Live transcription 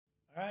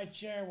right,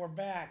 Cher, we're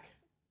back.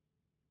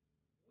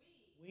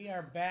 We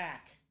are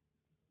back.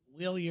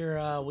 Wheel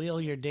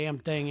your damn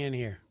thing in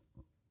here.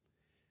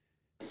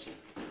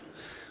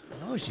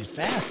 Oh, she's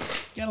fast.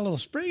 Got a little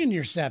spring in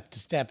your step.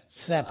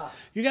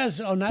 You guys,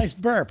 nice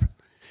burp.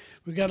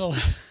 We got a.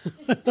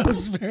 That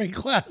was very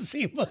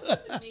classy. That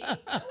wasn't me.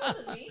 That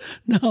wasn't me.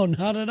 No,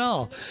 not at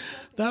all.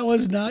 That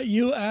was not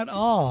you at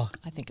all.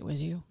 I think it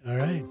was you. All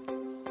right.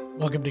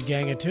 Welcome to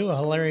Gang of Two, a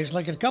hilarious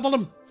looking couple of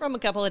them. From a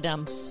couple of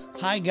dumps.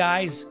 Hi,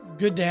 guys.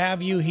 Good to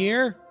have you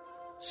here.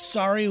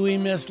 Sorry we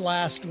missed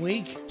last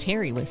week.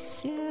 Terry was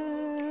sick.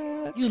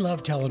 You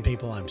love telling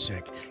people I'm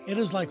sick. It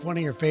is like one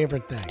of your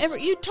favorite things.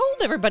 You told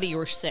everybody you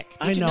were sick.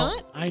 Did you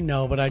not? I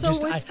know, but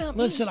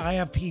Listen, I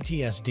have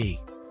PTSD.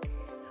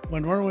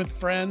 When we're with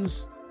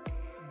friends,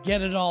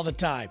 get it all the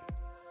time.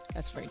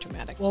 That's very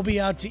dramatic. We'll be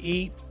out to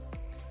eat.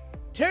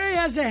 Terry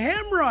has a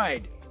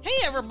hemorrhoid.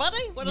 Hey, everybody.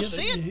 Want to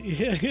see it?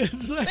 Yeah,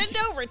 it's like, Bend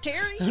over,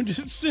 Terry. I'm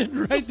just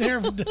sitting right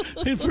there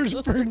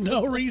for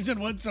no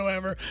reason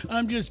whatsoever.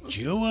 I'm just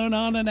chewing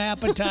on an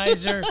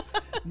appetizer.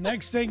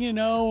 Next thing you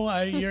know,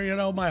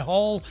 my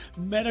whole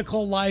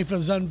medical life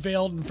is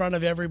unveiled in front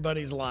of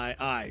everybody's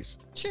eyes.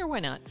 Sure, why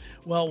not?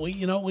 Well,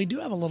 we do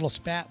have a little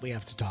spat we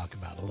have to talk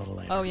about a little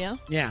later. Oh, yeah?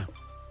 Yeah.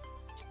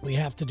 We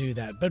have to do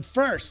that. But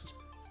first,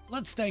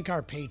 let's thank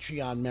our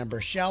Patreon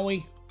members, shall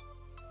we?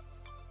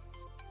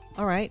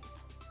 All right.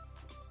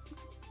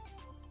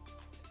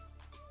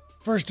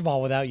 First of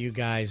all, without you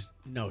guys,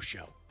 no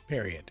show.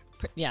 Period.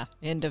 Yeah.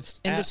 End of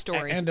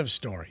story. End of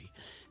story.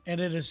 And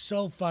it is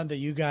so fun that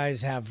you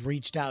guys have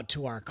reached out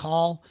to our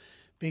call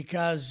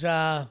because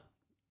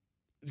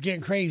it's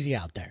getting crazy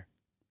out there.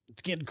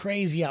 It's getting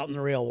crazy out in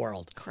the real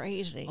world.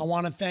 Crazy. I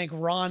want to thank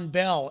Ron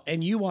Bell,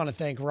 and you want to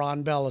thank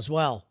Ron Bell as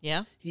well.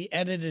 Yeah. He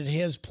edited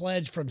his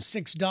pledge from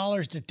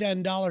 $6 to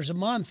 $10 a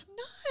month.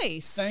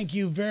 Nice. Thank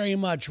you very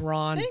much,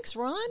 Ron. Thanks,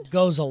 Ron.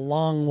 Goes a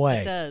long way.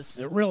 It does.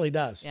 It really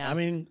does. Yeah. I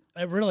mean,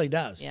 it really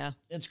does. Yeah.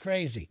 It's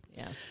crazy.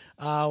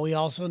 Yeah. We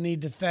also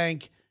need to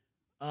thank,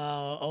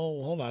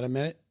 hold on a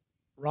minute.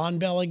 Ron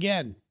Bell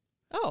again.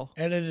 Oh.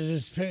 Edited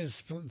his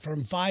from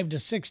 $5 to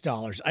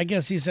 $6. I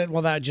guess he said,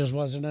 well, that just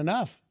wasn't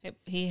enough.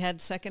 He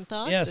had second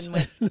thoughts. Yes. And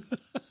went,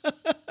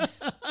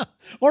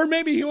 or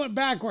maybe he went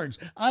backwards.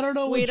 I don't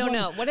know. We don't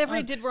know. Whatever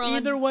he did, Ron.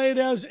 Either way it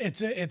is,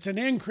 it's an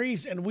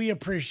increase, and we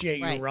appreciate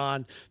you, Right.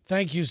 Ron.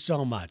 Thank you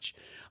so much.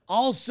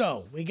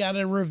 Also, we got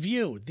a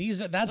review.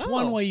 That's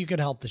one way you could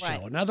help the show.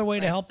 Right. Another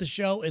way to Right. help the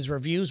show is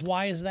reviews.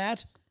 Why is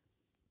that?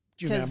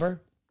 Do you 'Cause-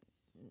 remember?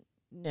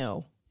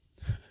 No.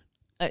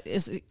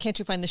 Can't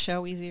you find the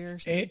show easier?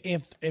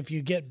 If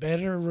you get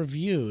better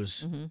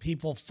reviews,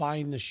 people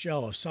find the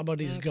show. If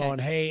somebody's going,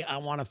 hey, I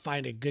want to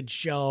find a good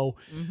show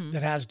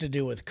that has to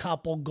do with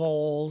couple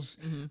goals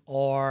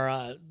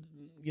or,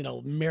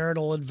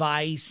 marital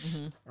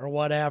advice or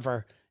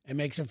whatever, it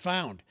makes it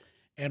found.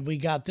 And we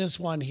got this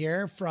one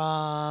here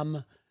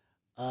from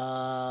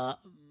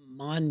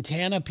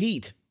Montana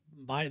Pete.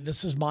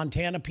 This is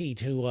Montana Pete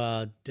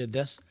who did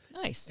this.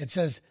 Nice. It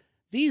says,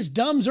 these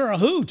dumbs are a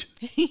hoot.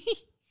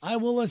 I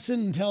will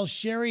listen until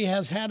Sherry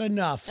has had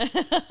enough.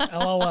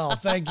 LOL.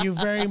 Thank you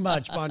very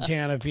much,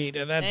 Montana Pete.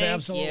 And that's Thank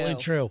absolutely you.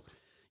 true.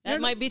 That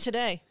might be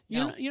today.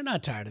 You're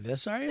not tired of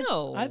this, are you?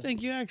 No. I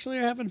think you actually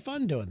are having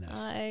fun doing this.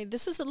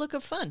 This is a look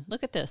of fun.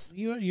 Look at this.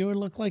 You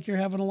look like you're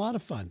having a lot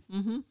of fun.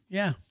 Mm-hmm.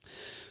 Yeah.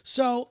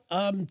 So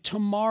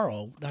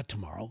tomorrow, not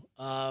tomorrow,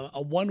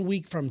 1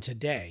 week from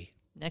today.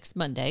 Next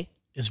Monday.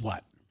 Is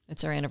what?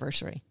 It's our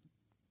anniversary.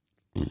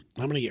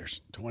 How many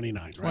years?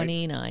 29, right?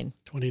 29.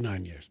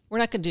 29 years. We're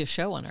not going to do a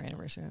show on our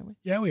anniversary, are we?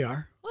 Yeah, we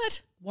are.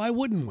 What? Why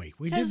wouldn't we?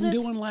 We 'Cause didn't do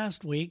it's- one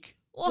last week.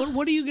 Well-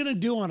 What are you going to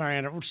do on our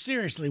anniversary?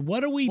 Seriously,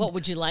 what are we? What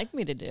would you like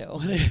me to do?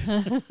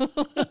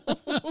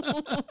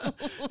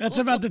 That's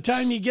about the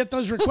time you get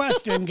those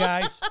requests in,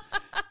 guys.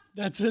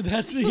 That's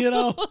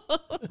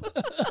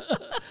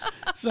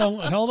So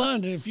hold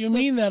on. If you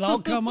mean that, I'll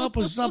come up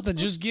with something.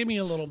 Just give me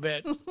a little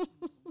bit.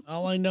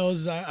 All I know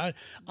is I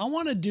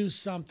want to do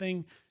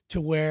something to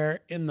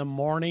where in the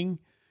morning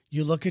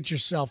you look at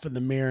yourself in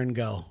the mirror and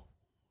go,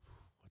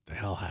 what the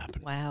hell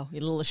happened? Wow, you're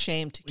a little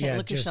ashamed. Can't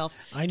look at yourself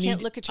in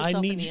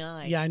the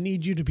eye. Yeah, I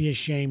need you to be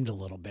ashamed a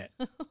little bit.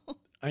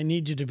 I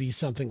need you to be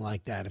something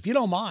like that. If you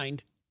don't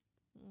mind.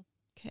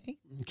 Okay.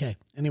 Okay.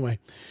 Anyway,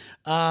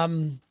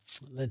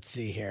 let's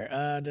see here.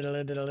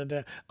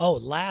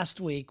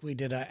 Last week we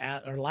did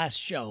last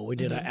show we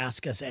did a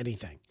Ask Us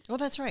Anything. Oh,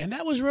 that's right. And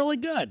that was really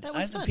good. That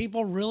was fun.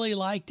 People really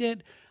liked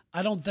it.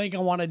 I don't think I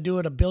want to do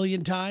it a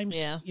billion times.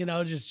 Yeah.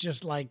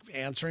 Just like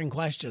answering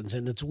questions.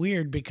 And it's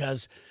weird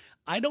because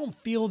I don't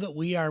feel that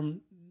we are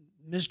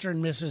Mr.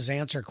 and Mrs.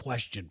 Answer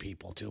Question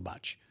people too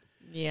much.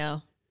 Yeah.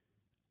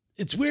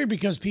 It's weird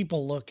because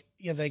people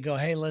they go,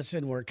 hey,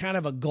 listen, we're kind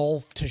of a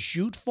goal to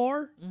shoot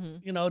for,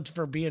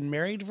 for being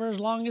married for as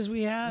long as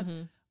we had.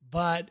 Mm-hmm.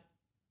 But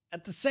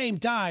at the same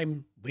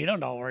time, we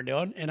don't know what we're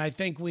doing. And I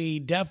think we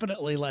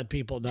definitely let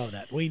people know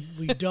that. We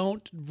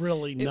don't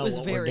really know what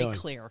we're doing. It was very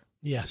clear.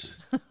 Yes.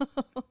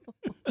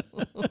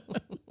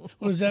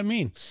 What does that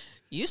mean?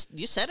 You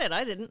said it.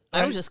 I didn't.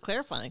 I was just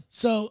clarifying.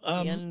 So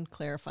The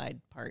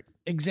unclarified part.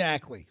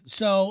 exactly.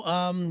 So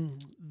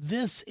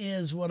this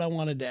is what I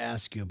wanted to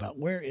ask you about.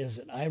 Where is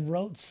it? I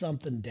wrote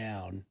something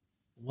down.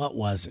 What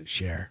was it,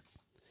 Cher?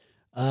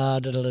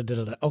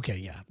 Okay,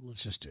 yeah.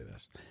 Let's just do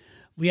this.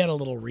 We had a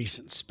little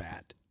recent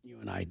spat. You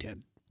and I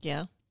did.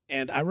 Yeah.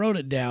 And I wrote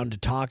it down to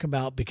talk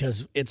about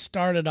because it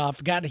started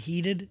off, got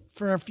heated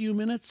for a few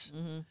minutes.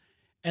 Mm-hmm.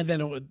 And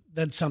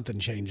then something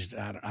changed.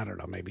 I don't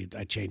know. Maybe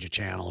I changed a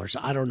channel or so.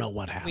 I don't know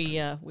what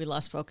happened. We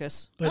lost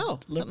focus.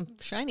 But something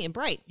shiny and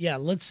bright. Yeah,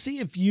 let's see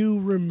if you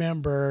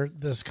remember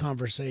this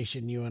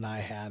conversation you and I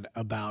had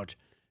about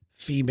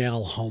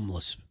female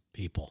homeless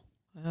people.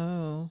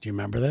 Oh. Do you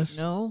remember this?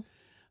 No.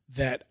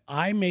 That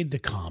I made the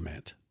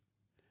comment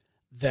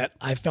that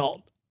I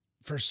felt,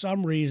 for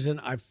some reason,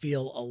 I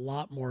feel a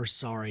lot more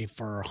sorry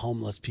for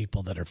homeless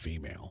people that are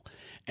female.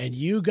 And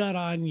you got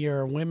on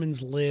your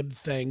women's lib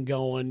thing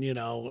going, you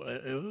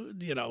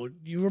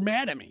were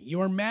mad at me. You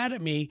were mad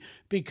at me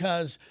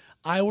because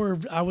I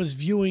was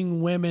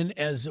viewing women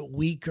as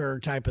weaker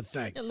type of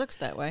thing. It looks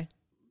that way.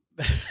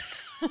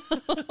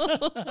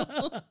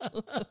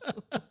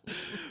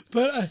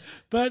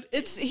 But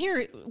it's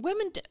here.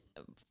 Women,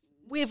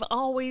 we have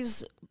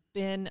always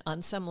been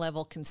on some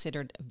level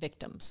considered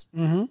victims.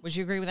 Mm-hmm. Would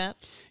you agree with that?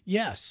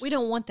 Yes. We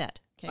don't want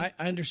that. Okay?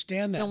 I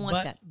understand that. Don't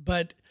want that.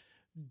 But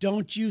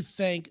don't you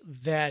think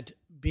that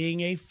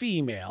being a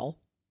female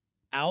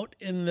out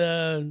in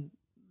the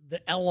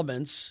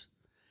elements,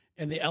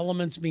 and the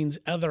elements means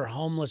other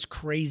homeless,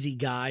 crazy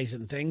guys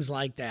and things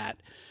like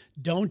that,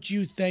 don't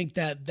you think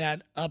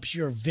that ups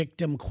your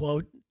victim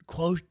quotient?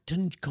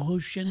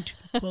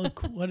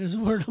 What is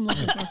the word I'm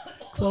looking for?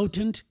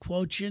 Quotient.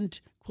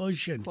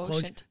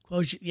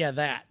 Yeah,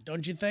 that.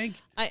 Don't you think?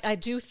 I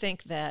do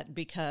think that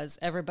because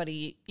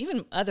everybody,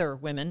 even other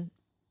women,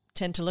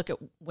 tend to look at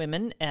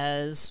women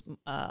as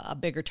a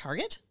bigger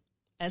target,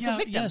 as a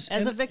victim, yes.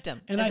 as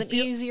an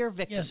easier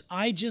victim. Yes,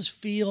 I just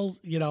feel,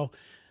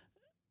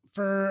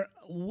 for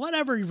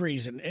whatever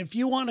reason, if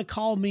you want to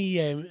call me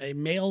a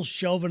male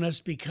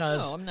chauvinist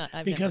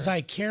because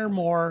I care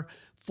more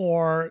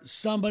for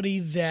somebody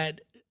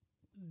that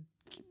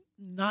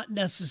not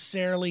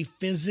necessarily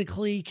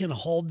physically can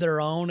hold their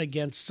own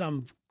against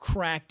some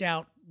cracked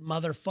out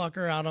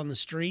motherfucker out on the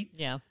street.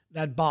 Yeah.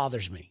 That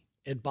bothers me.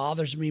 It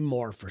bothers me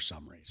more for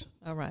some reason.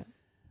 All right.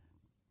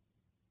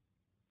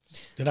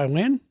 Did I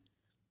win?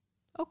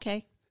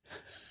 Okay.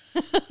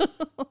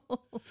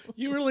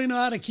 You really know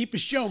how to keep a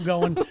show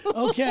going.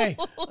 Okay.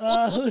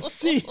 Let's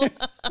see.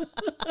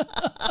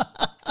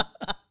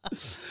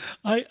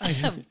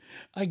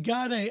 I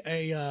got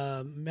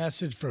a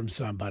message from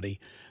somebody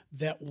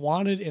that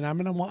wanted, and I'm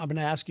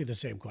gonna ask you the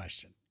same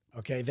question.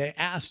 Okay, they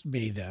asked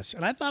me this,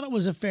 and I thought it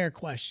was a fair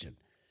question.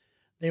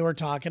 They were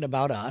talking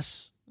about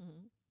us,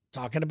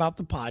 talking about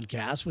the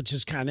podcast, which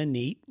is kind of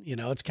neat.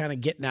 It's kind of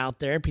getting out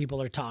there.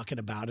 People are talking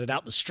about it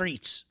out in the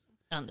streets.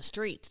 On the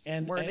streets,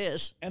 where it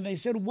is. And they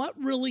said, what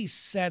really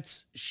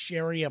sets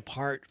Sherry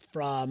apart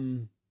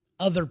from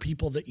other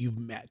people that you've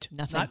met?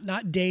 Nothing.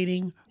 Not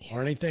dating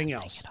or anything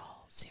else. At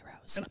all.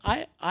 Zeros.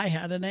 And I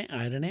had an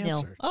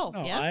answer. No.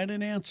 Oh, yeah. I had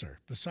an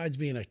answer. Besides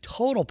being a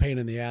total pain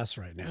in the ass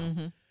right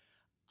now,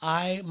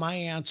 my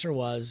answer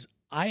was,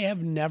 I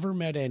have never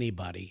met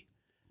anybody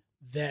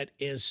that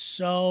is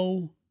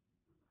so,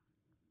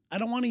 I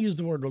don't want to use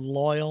the word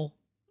loyal,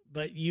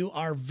 but you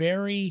are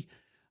very,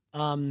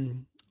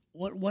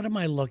 what am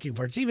I looking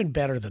for? It's even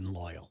better than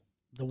loyal.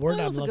 The word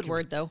I'm looking for. That's a good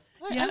word, though.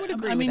 Yeah, I would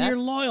agree I mean, with that. you're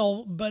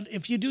loyal, but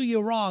if you do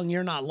you wrong,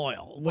 you're not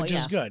loyal, which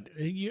is good.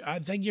 I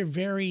think you're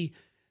very,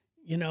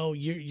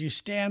 you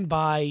stand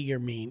by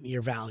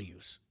your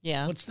values.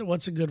 Yeah.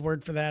 What's a good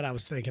word for that? I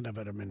was thinking of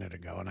it a minute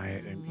ago,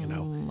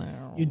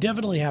 and you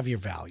definitely have your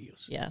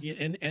values. Yeah.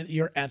 And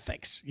your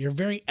ethics. You're a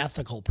very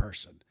ethical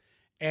person.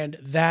 And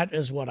that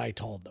is what I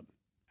told them.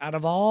 Out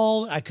of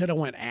all, I could have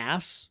went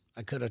ass.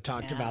 I could have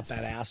talked about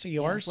that ass of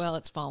yours. Yeah, well,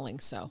 it's falling,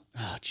 so.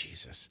 Oh,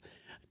 Jesus.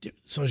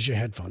 So is your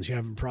headphones. You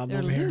having a problem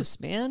over here? They're loose,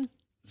 man.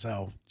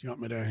 So do you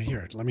want me to hear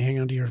it? Let me hang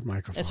on to your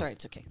microphone. That's all right.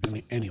 It's okay.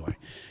 Anyway,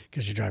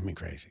 because you're driving me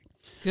crazy.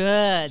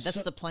 Good.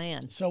 That's the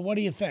plan. So what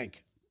do you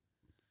think?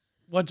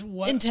 What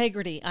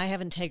integrity? I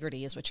have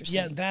integrity, is what you're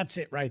saying. Yeah, that's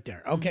it right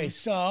there. Okay,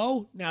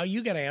 so now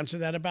you got to answer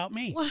that about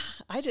me. Well,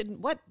 I didn't.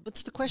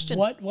 What's the question?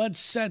 What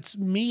sets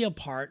me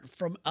apart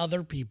from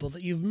other people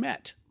that you've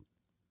met?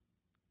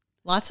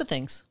 Lots of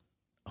things.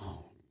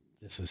 Oh,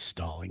 this is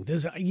stalling.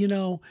 There's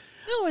No,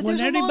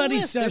 there's a long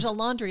list. There's a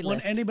laundry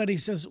list. When anybody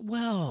says,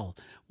 well,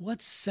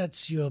 what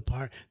sets you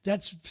apart?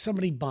 That's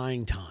somebody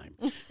buying time.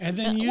 And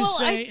then you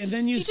say lots of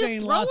things.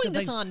 Just throwing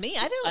this on me.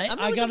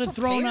 I got it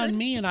thrown on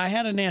me, and I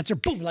had an answer.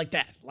 Boom, like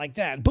that.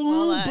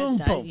 Boom, boom,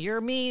 boom. You're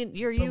me.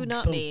 You're you,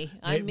 not me.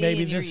 I'm me.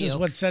 Maybe and you're this is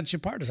what sets you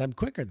apart. Is I'm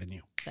quicker than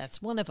you.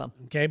 That's one of them.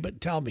 Okay, but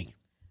tell me.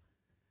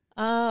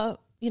 I'm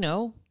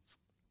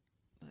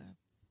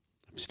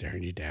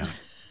staring you down.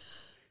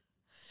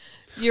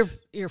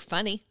 You're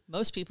funny.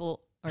 Most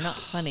people are not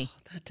funny.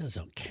 That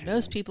doesn't count.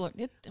 Most people are.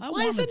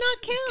 Why does it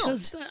not count?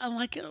 Because I'm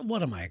like,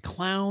 what am I, a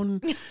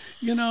clown?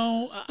 You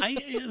know,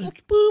 boop,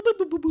 boop,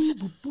 boop, boop, boop,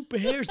 boop, boop.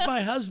 Here's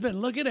my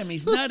husband. Look at him.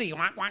 He's nutty.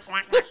 Whack, whack,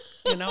 whack, whack.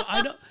 You know,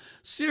 I don't.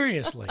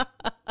 Seriously,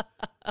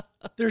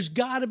 there's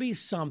got to be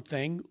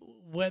something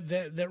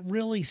that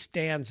really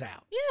stands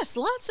out. Yes,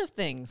 lots of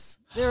things.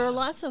 There are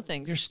lots of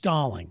things. You're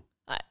stalling.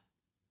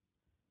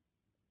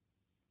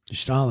 You're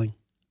stalling.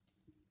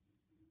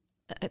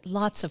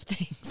 Lots of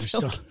things.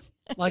 Okay.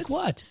 Like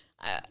what?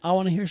 I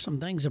want to hear some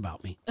things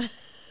about me.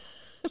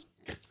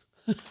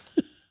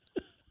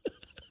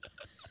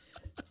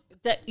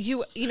 That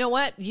you know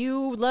what?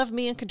 You love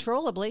me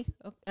uncontrollably.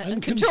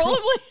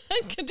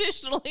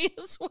 Unconditionally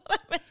is what I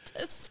meant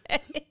to say.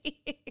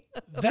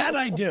 That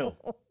I do.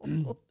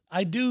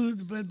 I do,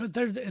 but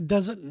it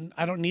doesn't.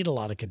 I don't need a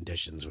lot of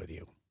conditions with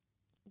you.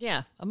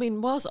 Yeah, I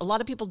mean, well, a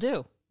lot of people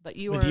do, but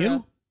you with are.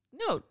 You?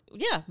 No,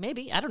 yeah,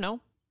 maybe. I don't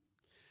know.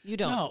 You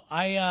don't. No,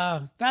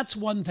 that's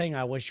one thing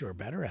I wish you were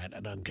better at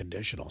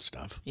unconditional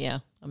stuff. Yeah,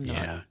 I'm not.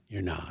 Yeah,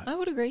 you're not. I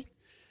would agree.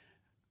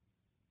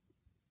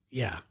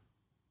 Yeah.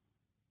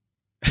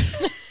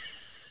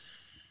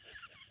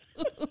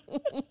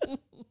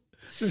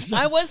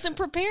 I wasn't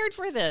prepared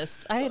for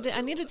this. I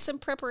needed some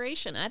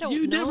preparation. I don't know.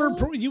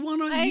 You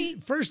want to,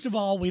 first of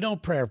all, we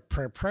don't prayer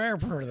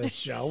for this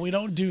show. We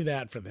don't do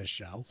that for this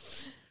show.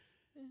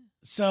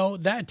 So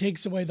that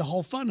takes away the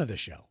whole fun of the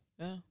show.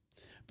 Yeah.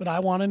 But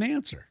I want an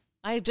answer.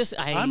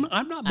 I'm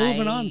not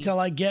moving on until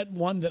I get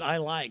one that I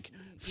like.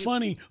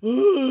 Funny.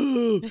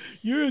 Ooh,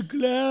 you're a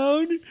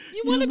clown.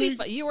 You want to be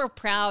fun. You are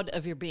proud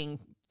of your being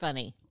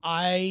funny.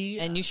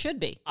 And you should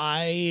be.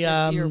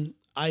 I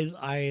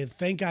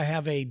think I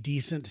have a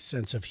decent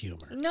sense of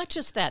humor. Not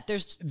just that.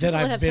 There's that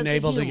I've been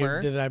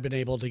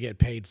able to get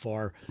paid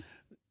for,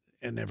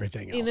 and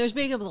everything else. And there's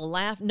being able to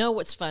laugh, know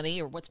what's funny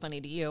or what's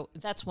funny to you.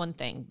 That's one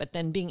thing. But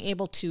then being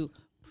able to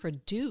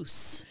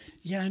produce.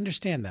 Yeah, I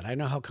understand that. I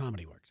know how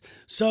comedy works.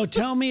 So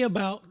tell me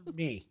about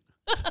me.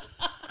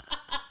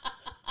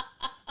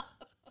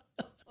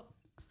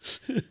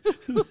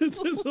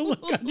 The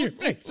look on your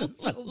face is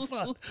so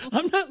fun.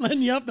 I'm not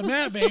letting you off the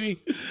mat,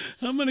 baby.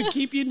 I'm going to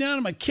keep you down.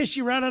 I'm going to kiss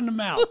you right on the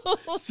mouth.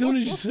 As soon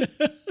as you say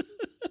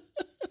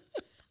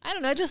I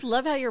don't know. I just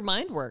love how your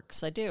mind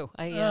works. I do.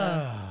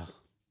 I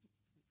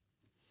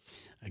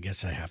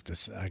guess I have to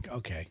say,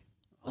 okay.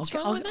 What's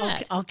wrong with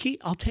that? I'll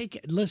take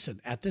it.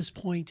 Listen, at this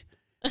point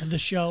in the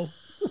show,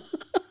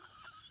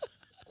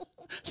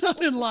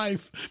 not in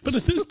life, but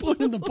at this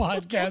point in the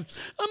podcast,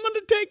 I'm going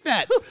to take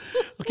that.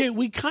 Okay,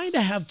 we kind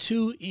of have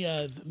two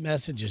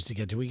messages to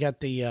get to. We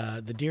got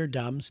the Dear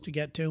Dumbs to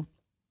get to,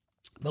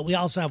 but we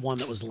also have one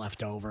that was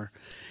left over.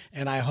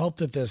 And I hope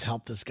that this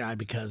helped this guy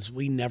because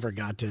we never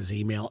got to his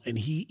email. And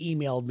he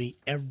emailed me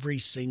every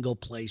single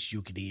place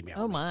you could email.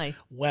 Oh, my.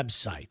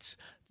 Websites.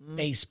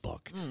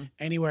 Facebook,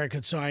 anywhere I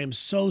could. So I am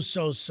so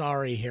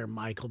sorry here,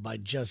 Michael, by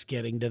just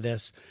getting to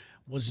this.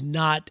 Was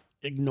not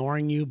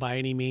ignoring you by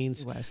any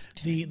means. It was.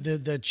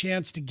 The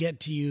chance to get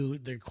to you,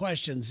 the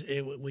questions,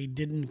 we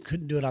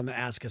couldn't do it on the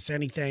Ask Us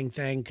Anything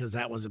thing because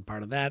that wasn't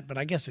part of that, but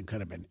I guess it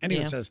could have been.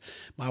 Anyway, It says,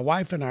 my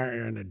wife and I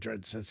are in a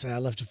drought. I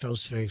left a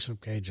Facebook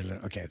page.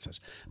 Okay, it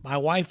says, my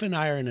wife and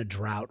I are in a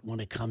drought when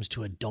it comes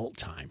to adult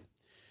time.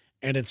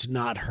 And it's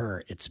not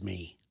her, it's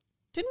me.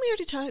 Didn't we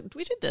already talk?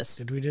 We did this.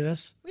 Did we do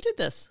this? We did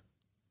this.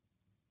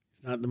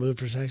 He's not in the mood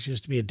for sex. He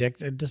used to be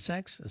addicted to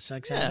sex, a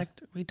sex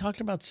addict. We talked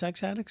about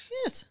sex addicts.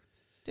 Yes.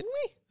 Didn't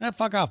we?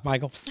 Fuck off,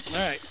 Michael. All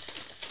right,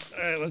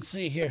 let's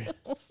see here.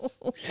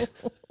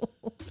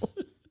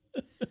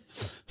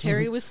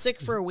 Terry was sick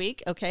for a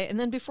week. Okay. And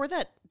then before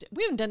that,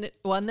 we haven't done it.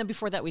 Well, and then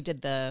before that, we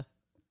did the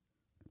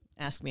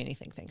Ask Me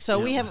Anything thing. So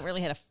we haven't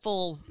really had a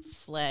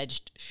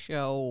full-fledged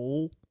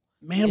show.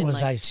 Man,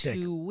 was I sick.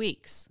 2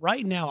 weeks.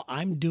 Right now,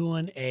 I'm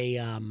doing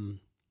a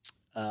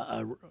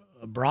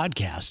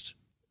broadcast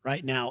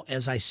right now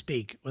as I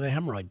speak with a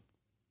hemorrhoid.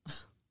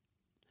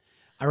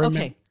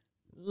 Okay,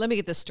 let me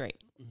get this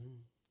straight.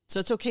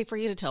 So it's okay for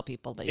you to tell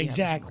people that you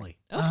exactly.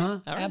 have a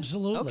hemorrhoid. Okay, right.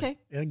 Absolutely. Okay,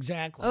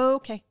 exactly.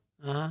 Okay.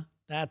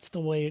 That's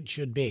the way it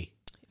should be.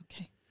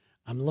 Okay.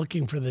 I'm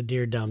looking for the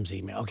Dear Dumbs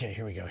email. Okay,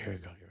 here we go.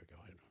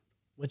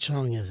 Which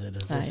song is it?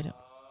 I don't.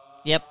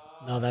 Yep.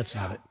 No, that's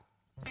not it.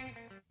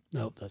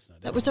 Nope, that's not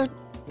it. That was our...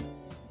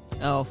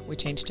 Oh, we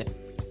changed it.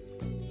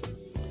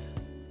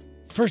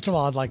 First of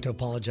all, I'd like to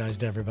apologize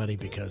to everybody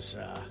because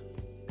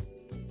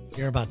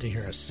you're about to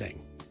hear us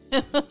sing.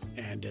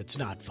 And it's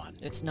not fun.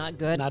 It's not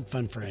good. Not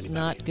fun for anybody. It's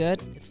not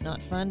good. It's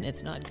not fun.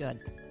 It's not good.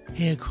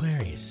 Hey,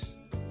 Aquarius.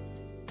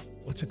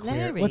 What's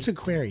Aquarius? What's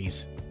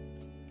Aquarius?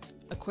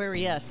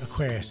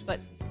 Aquarius. But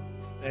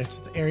it's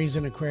the Aries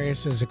and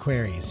Aquarius is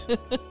Aquarius.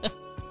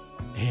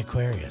 Hey,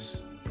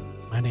 Aquarius.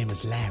 My name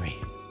is Larry.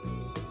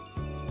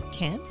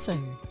 Cancer.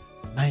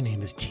 My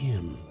name is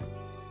Tim.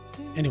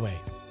 Anyway,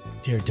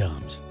 Dear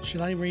Dumbs.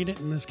 Should I read it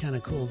in this kind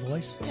of cool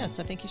voice? Yes,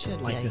 I think you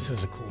should. This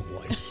is a cool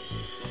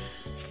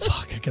voice.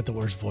 Fuck, I got the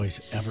worst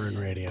voice ever in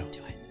radio. Do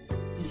it.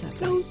 Use that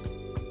voice.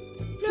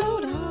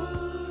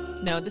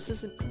 No, this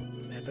isn't.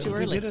 It's too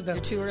early. You're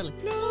too early.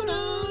 Float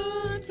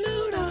on,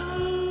 float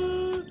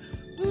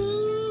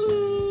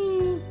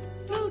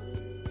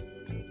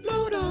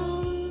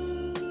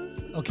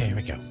Okay, here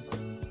we go.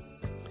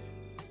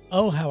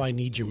 Oh, how I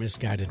need your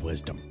misguided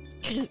wisdom.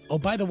 Oh,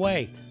 by the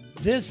way,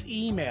 this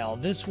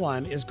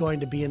one is going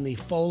to be in the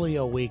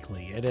Folio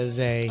Weekly. It is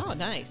a... Oh,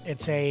 nice.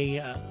 It's a...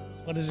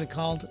 what is it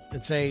called?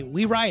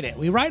 We write it.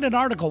 We write an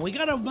article. We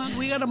got a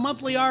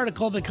monthly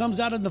article that comes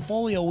out in the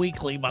Folio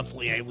Weekly,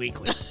 monthly.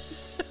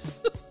 It's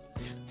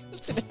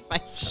an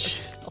advice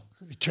article.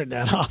 Let me turn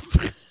that off.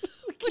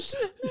 What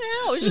the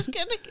hell?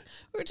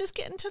 We're just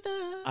getting to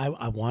the...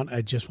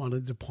 I just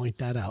wanted to point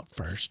that out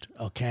first,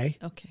 okay?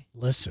 Okay.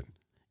 Listen,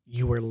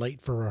 you were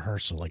late for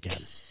rehearsal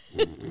again.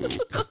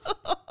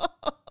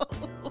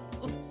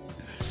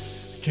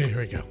 Okay, here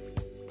we go.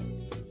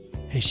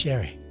 Hey,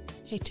 Sherry.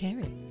 Hey,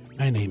 Terry.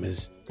 My name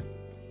is...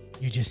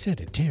 You just said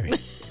it, Terry.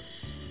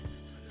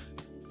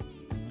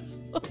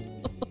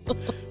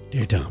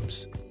 Dear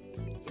Doms.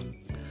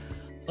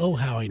 Oh,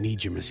 how I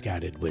need your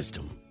misguided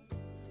wisdom.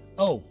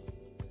 Oh,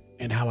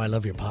 and how I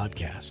love your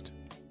podcast.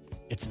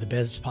 It's the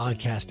best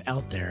podcast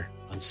out there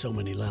on so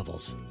many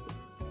levels.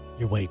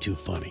 You're way too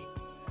funny.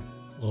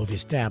 Well, we've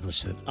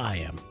established that I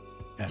am,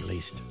 at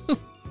least.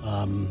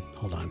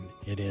 Hold on.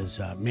 It is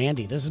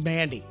Mandy. This is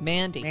Mandy.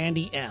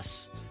 Mandy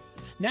S.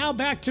 Now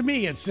back to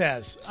me, it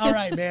says. All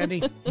right,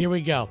 Mandy, here we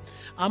go.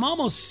 I'm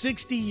almost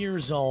 60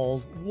 years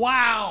old.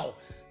 Wow,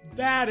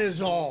 that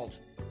is old.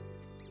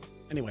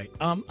 Anyway,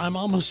 I'm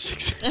almost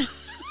 60.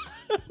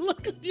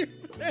 Look at your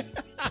face.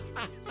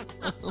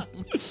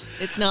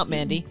 It's not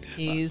Mandy.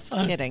 He's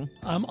kidding.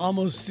 I'm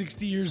almost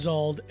 60 years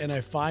old, and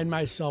I find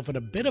myself in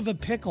a bit of a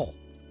pickle.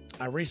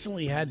 I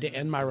recently had to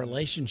end my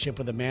relationship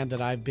with a man that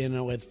I've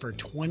been with for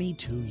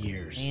 22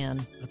 years.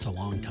 Man. That's a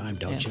long time,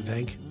 don't you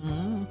think?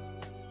 Mm-hmm.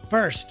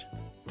 First,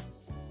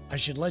 I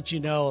should let you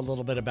know a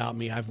little bit about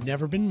me. I've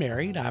never been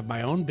married. I have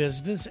my own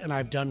business, and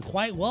I've done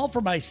quite well for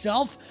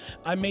myself.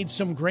 I made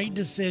some great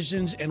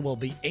decisions and will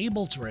be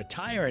able to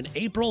retire in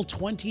April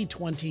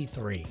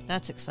 2023.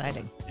 That's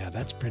exciting. Yeah,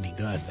 that's pretty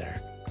good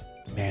there.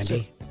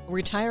 Mandy? So,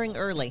 retiring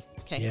early.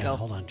 Okay, yeah, go.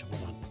 hold on.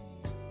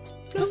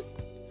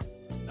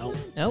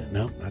 Nope.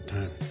 Nope, not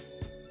time.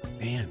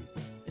 Man,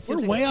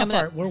 We're way off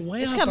our... We're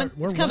way off coming. our...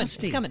 We're it's coming.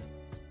 rusty. It's coming.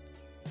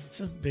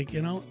 It's a big,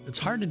 it's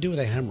hard to do with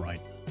a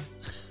hemorrhoid.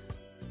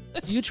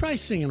 You try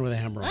singing with a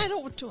hemorrhoid. I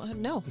don't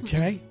know.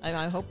 Okay.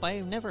 I hope I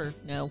never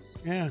know.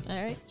 Yeah.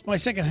 All right. It's my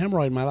second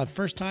hemorrhoid in my life.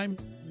 First time,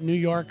 New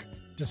York,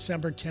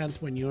 December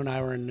 10th, when you and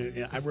I were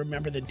in, I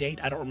remember the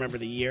date. I don't remember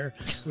the year.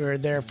 We were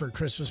there for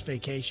Christmas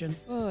vacation.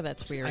 Oh,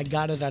 that's weird. I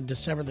got it on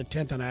December the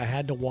 10th, and I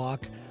had to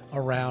walk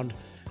around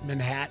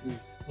Manhattan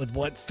with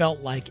what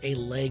felt like a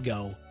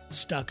Lego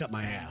stuck up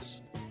my ass.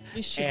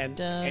 You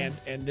should,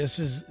 and this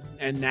is,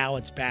 and now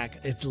it's back.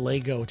 It's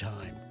Lego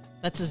time.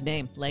 That's his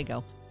name,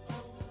 Lego.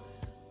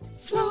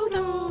 Float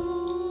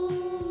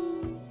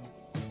on,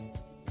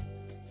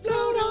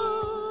 float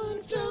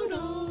on, float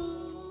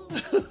on.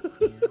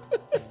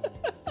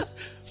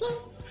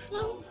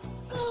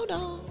 Float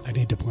on. I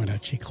need to point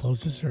out she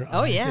closes her eyes.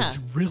 Oh, yeah. It's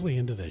really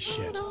into this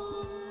shit.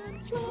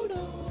 Float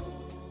on.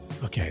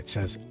 Okay, it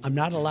says, I'm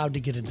not allowed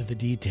to get into the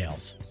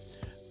details,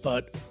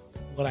 but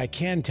what I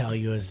can tell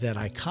you is that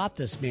I caught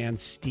this man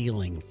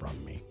stealing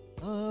from me.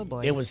 Oh,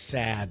 boy. It was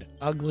sad,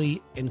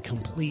 ugly, and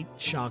complete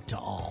shock to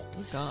all.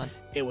 Oh, God.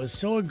 It was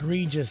so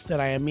egregious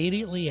that I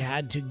immediately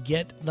had to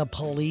get the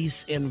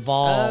police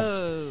involved.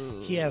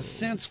 Oh. He has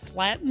since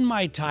flattened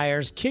my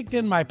tires, kicked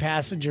in my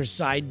passenger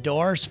side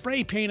door,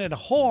 spray painted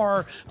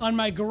whore on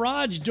my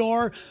garage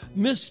door.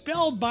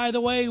 Misspelled, by the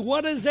way.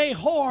 What is a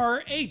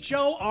whore?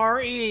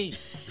 H-O-R-E.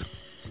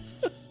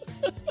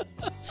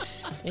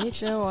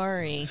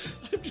 H-O-R-E.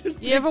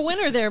 You have a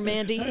winner there,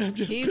 Mandy.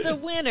 He's a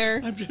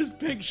winner. I'm just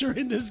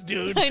picturing this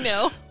dude. I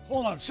know.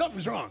 Hold on,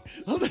 something's wrong.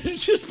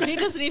 He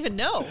doesn't even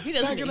know. He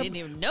didn't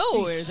even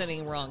know there's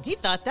anything wrong. He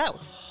thought that.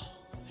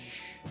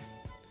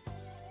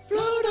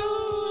 Float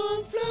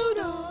on, float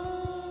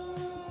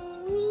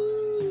on.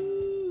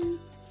 Ooh.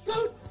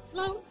 Float,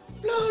 float,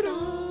 float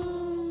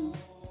on.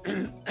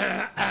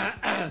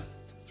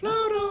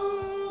 Float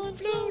on,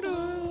 float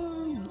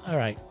on. All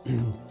right.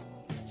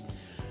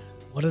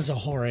 What is a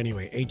whore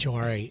anyway?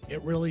 H-O-R-A.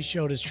 It really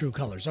showed his true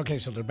colors. Okay,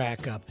 so to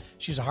back up,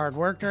 she's a hard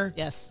worker.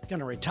 Yes.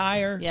 Gonna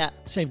retire. Yeah.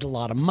 Saved a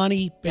lot of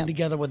money. Been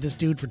together with this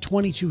dude for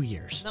 22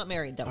 years. Not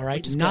married though. All right,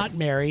 which is not good.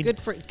 married.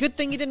 Good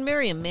thing you didn't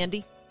marry him,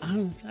 Mandy.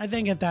 I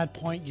think at that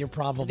point you're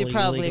probably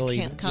legally,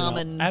 legally,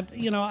 common. I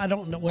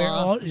don't know where.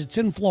 Well, it's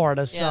in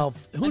Florida, so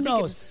who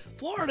knows? It's...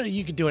 Florida,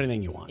 you can do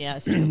anything you want. Yeah,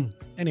 it's true.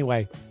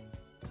 Anyway,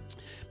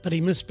 but he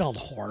misspelled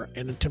whore,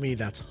 and to me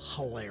that's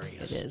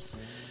hilarious. It is.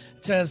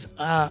 It says,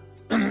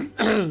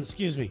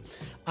 excuse me,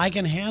 I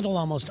can handle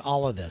almost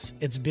all of this.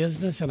 It's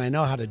business, and I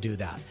know how to do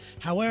that.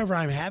 However,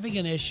 I'm having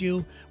an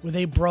issue with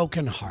a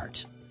broken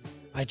heart.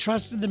 I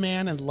trusted the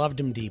man and loved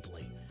him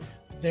deeply.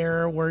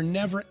 There were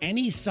never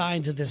any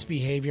signs of this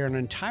behavior in an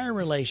entire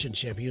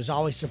relationship. He was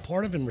always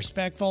supportive and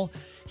respectful.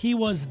 He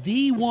was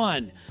the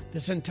one.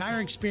 This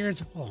entire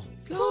experience,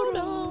 float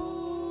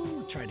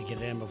on. I tried to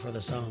get it in before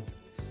the song.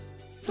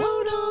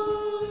 Float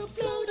on,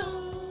 float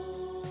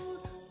on.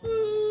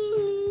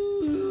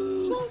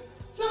 Ooh,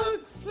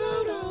 float,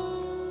 float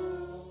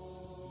on.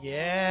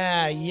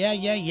 Yeah,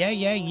 yeah, yeah,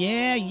 yeah,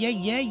 yeah, yeah,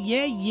 yeah,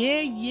 yeah,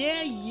 yeah,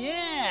 yeah,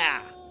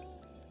 yeah.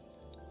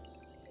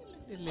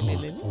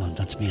 Hold on,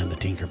 that's me on the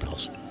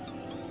Tinkerbells.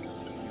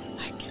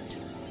 Like it.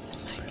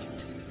 Like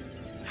it.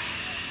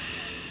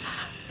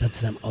 That's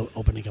them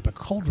opening up a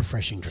cold,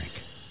 refreshing drink.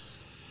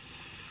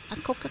 A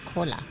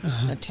Coca-Cola.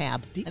 A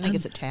tab. I think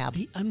it's a tab.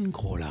 The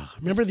Uncola.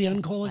 Remember the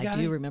Uncola guy? I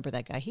do remember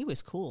that guy. He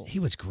was cool. He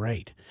was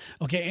great.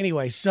 Okay,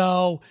 anyway,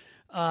 so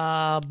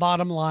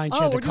bottom line, she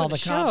had to call the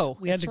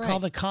cops. We had to call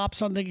the cops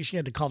on the. She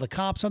had to call the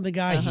cops on the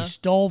guy. He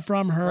stole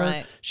from her.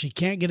 Right. She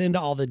can't get into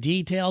all the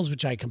details,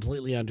 which I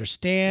completely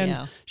understand.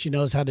 Yeah. She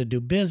knows how to do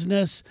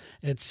business.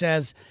 It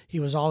says he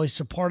was always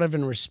supportive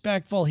and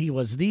respectful. He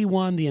was the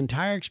one. The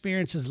entire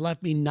experience has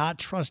left me not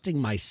trusting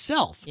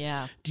myself.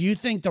 Yeah. Do you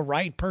think the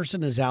right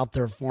person is out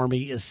there for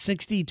me? Is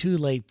 60 too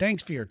late?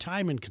 Thanks for your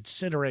time and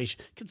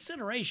consideration.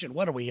 Consideration?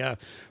 What are we?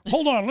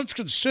 Hold on. Let's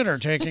consider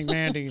taking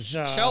Mandy's.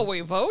 Shall we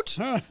vote?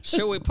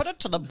 Shall we put it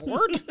to the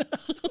board?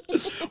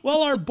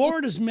 Well, our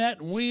board is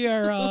met. We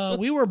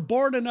were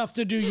bored enough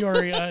to do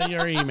your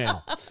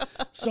email.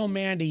 So,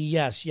 Mandy,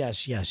 yes.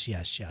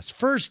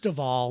 First of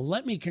all,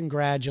 let me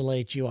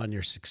congratulate you on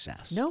your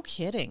success. No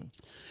kidding.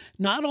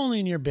 Not only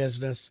in your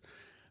business,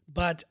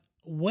 but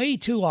way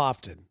too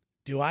often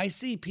do I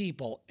see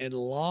people in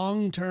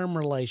long-term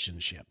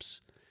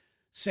relationships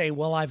say,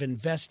 well, I've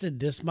invested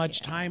this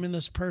much time in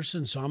this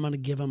person, so I'm going to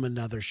give him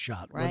another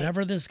shot. Right.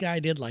 Whatever this guy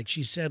did, like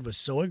she said, was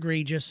so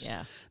egregious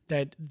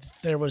that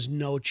there was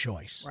no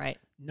choice. Right.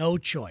 No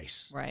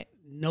choice. Right.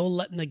 No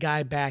letting the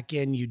guy back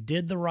in. You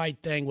did the right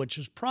thing, which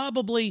was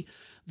probably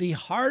the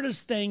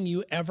hardest thing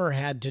you ever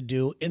had to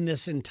do in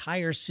this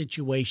entire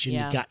situation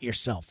you got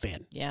yourself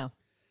in. Yeah.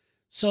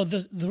 So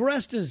the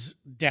rest is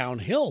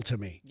downhill to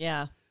me.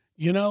 Yeah.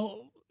 You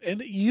know,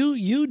 and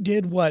you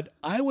did what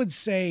I would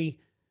say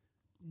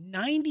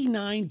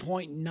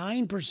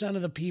 99.9%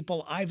 of the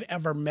people I've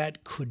ever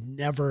met could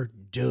never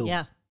do.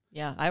 Yeah.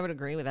 Yeah, I would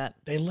agree with that.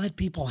 They let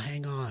people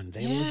hang on.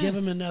 They give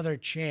them another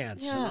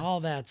chance and all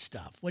that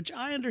stuff, which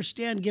I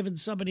understand giving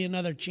somebody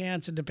another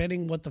chance and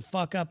depending what the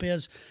fuck up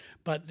is.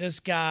 But this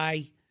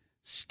guy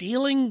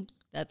stealing.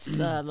 That's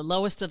the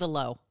lowest of the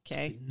low.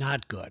 Okay.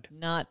 Not good.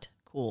 Not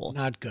cool.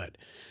 Not good.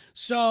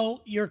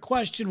 So your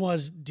question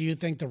was, do you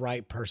think the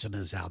right person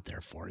is out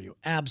there for you?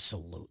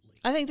 Absolutely.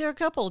 I think there are a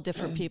couple of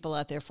different people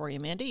out there for you,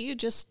 Mandy. You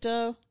just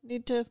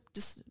need to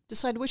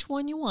decide which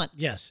one you want.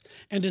 Yes.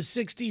 And is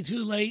 60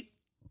 too late?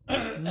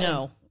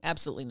 No,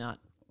 absolutely not.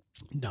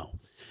 No,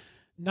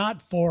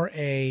 not for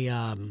a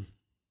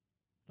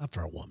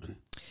woman.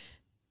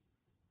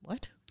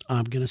 What?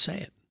 I'm going to say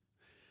it.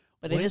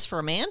 But it is for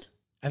a man?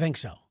 I think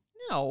so.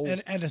 No.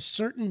 At a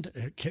certain,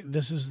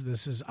 this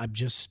is, I'm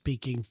just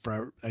speaking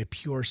from a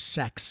pure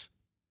sex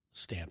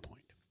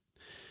standpoint.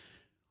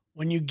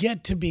 When you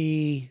get to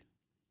be,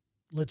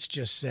 let's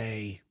just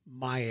say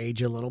my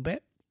age a little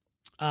bit,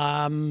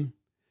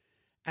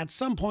 at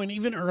some point,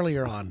 even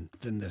earlier on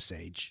than this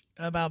age,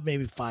 about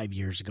maybe 5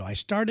 years ago, I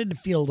started to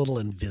feel a little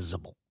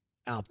invisible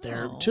out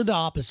there to the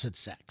opposite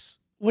sex,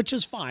 which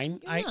is fine.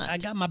 I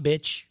got my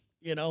bitch,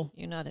 you know.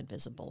 You're not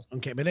invisible.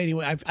 Okay, but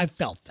anyway, I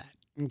felt that.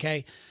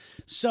 Okay,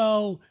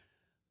 so,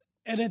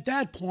 and at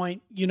that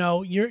point, you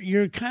know,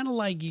 you're kind of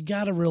like, you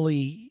got to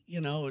really,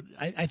 you know,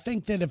 I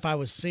think that if I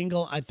was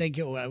single, I think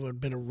it would have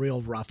been a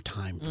real rough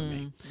time for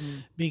me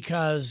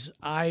because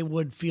I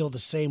would feel the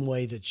same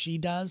way that she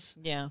does.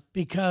 Yeah.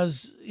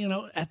 Because, you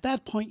know, at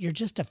that point, you're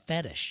just a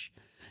fetish.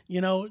 You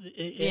know,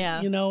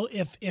 you know,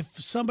 if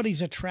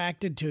somebody's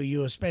attracted to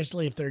you,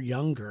 especially if they're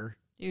younger,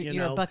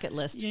 you're a bucket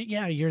list.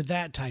 Yeah, you're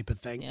that type of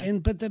thing. Yeah.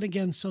 But then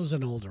again, so's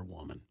an older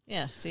woman.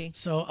 Yeah, see.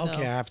 So,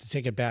 okay, I have to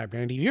take it back,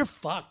 Mandy. You're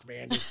fucked,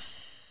 Mandy.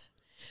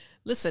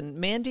 Listen,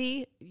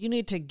 Mandy, you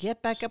need to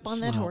get back up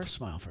on that horse.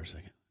 Smile for a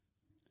second.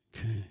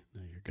 Okay,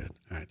 no, you're good.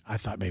 All right. I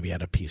thought maybe you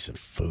had a piece of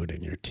food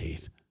in your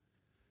teeth.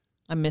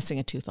 I'm missing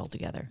a tooth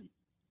altogether.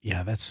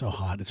 Yeah, that's so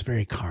hot. It's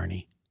very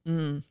carny.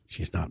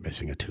 She's not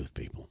missing a tooth,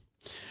 people.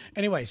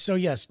 Anyway, so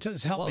yes,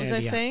 help what Mandy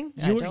was I out. saying?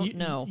 I don't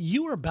know.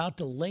 You were about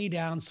to lay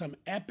down some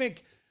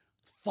epic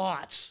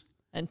thoughts.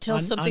 Until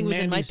something was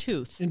in my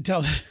tooth.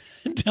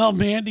 Until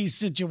Mandy's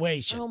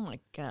situation. Oh, my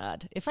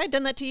God. If I'd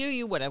done that to you,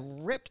 you would have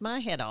ripped my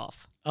head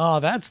off.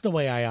 Oh, that's the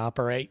way I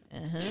operate.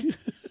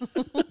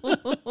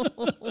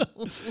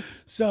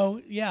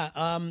 So, yeah,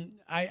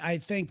 I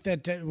think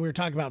that we're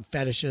talking about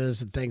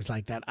fetishes and things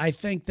like that. I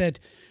think that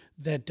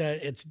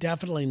it's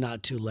definitely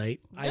not too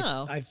late.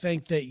 No. I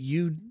think that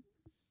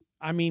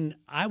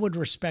I would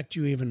respect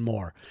you even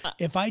more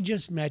if I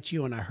just met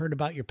you and I heard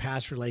about your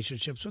past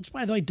relationships, which,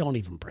 by the way, don't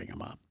even bring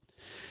them up.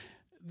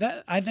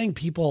 That I think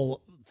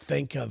people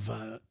think of.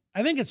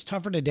 I think it's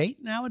tougher to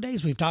date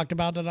nowadays. We've talked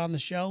about it on the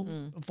show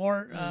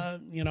before,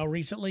 you know,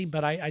 recently.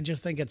 But I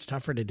just think it's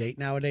tougher to date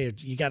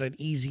nowadays. You got an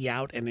easy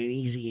out and an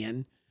easy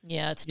in.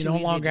 Yeah, it's you too no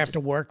easy longer have to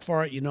work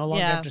for it. You no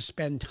longer have to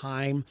spend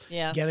time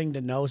getting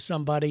to know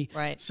somebody.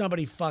 Right.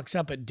 Somebody fucks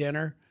up at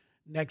dinner.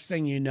 Next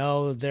thing you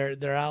know,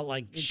 they're out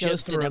like shit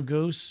through a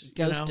goose.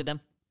 Ghosted him.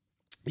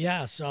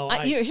 Yeah. So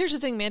here's the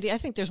thing, Mandy. I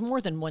think there's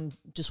more than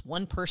just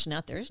one person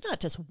out there. There's not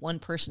just one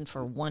person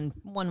for one.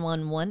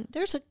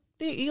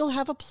 You'll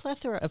have a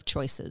plethora of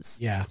choices.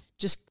 Yeah.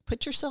 Just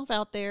put yourself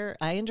out there.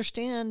 I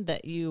understand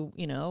that you're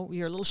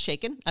a little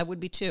shaken. I would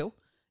be too.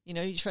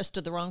 You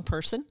trusted the wrong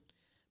person,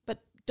 but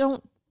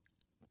don't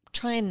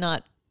try and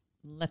not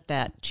let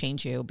that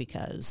change you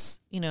because,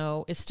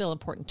 it's still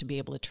important to be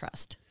able to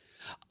trust.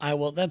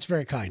 That's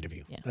very kind of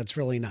you. Yeah. That's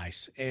really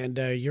nice. And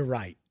you're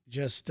right.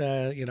 Just,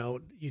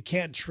 you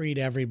can't treat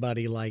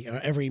everybody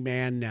every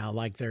man now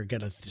like they're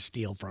going to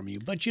steal from you.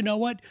 But you know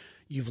what?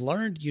 You've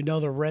learned,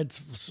 the red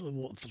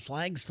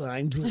flag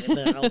signs,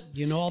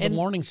 all the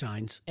warning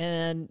signs.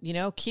 And,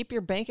 keep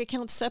your bank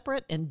account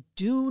separate and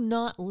do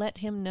not let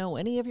him know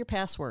any of your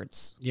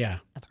passwords. Yeah.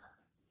 Ever.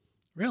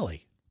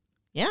 Really?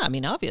 Yeah, I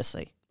mean,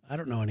 obviously. I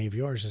don't know any of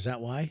yours. Is that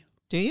why?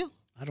 Do you?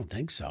 I don't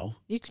think so.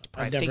 You could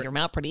probably figure them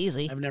out pretty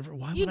easy. I've never.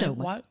 Why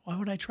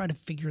would I try to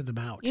figure them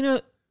out?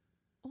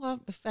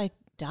 Well, if I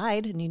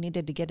died and you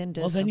needed to get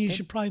into then you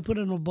should probably put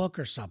it in a book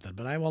or something.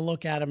 But I will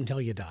look at them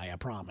until you die. I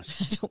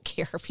promise. I don't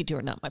care if you do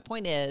or not. My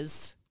point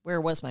is,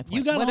 where was my point?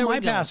 You got all my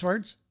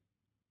passwords.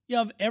 You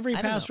have every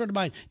password of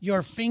mine.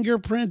 Your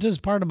fingerprint is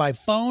part of my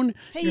phone.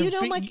 Hey,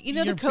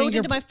 the code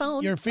into my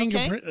phone. Your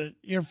fingerprint. Okay?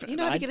 You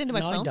know how to get into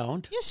my phone? No, I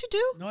don't. Yes, you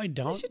do. No, I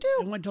don't. Yes, you do.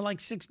 It went to like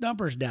 6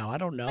 numbers now. I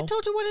don't know. I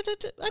told you what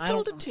it. I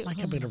told it to.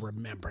 I'm going to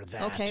remember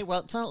that. Okay,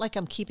 well, it's not like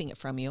I'm keeping it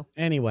from you.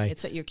 Anyway,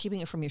 it's that you're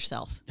keeping it from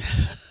yourself.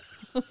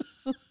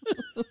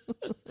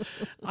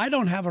 I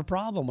don't have a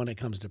problem when it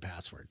comes to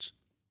passwords.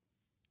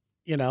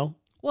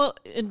 Well,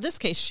 in this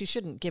case, she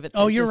shouldn't give it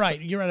to... Oh, you're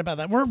right. You're right about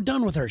that. We're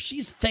done with her.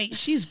 She's fake.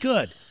 She's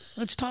good.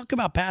 Let's talk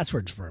about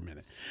passwords for a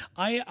minute.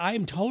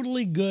 I'm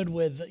totally good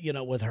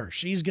with her.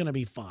 She's going to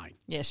be fine.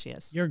 Yes, she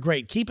is. You're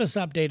great. Keep us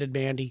updated,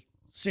 Mandy.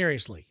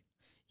 Seriously.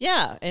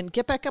 Yeah, and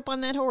get back up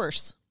on that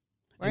horse.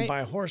 Right? And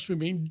by horse, we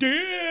mean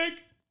dick.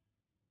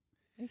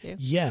 Thank you.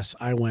 Yes,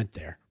 I went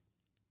there.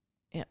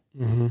 Yeah,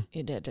 mm-hmm.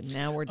 You did. And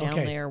now we're down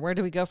there. Where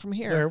do we go from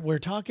here? We're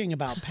talking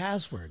about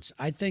passwords.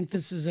 I think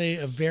this is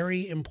a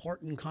very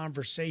important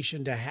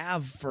conversation to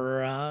have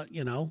for,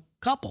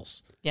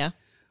 couples. Yeah.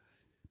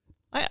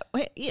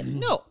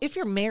 No, if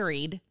you're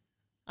married,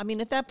 I mean,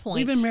 at that point.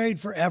 We've been married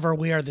forever.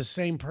 We are the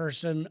same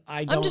person.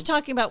 I'm just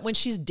talking about when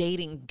she's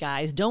dating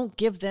guys. Don't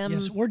give them.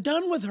 Yes, we're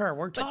done with her.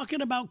 We're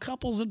talking about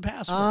couples and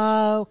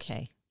passwords.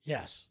 Okay.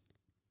 Yes.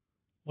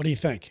 What do you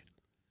think?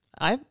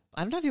 I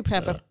don't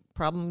have a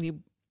problem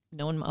you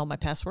knowing all my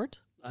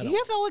passwords. You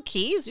have all the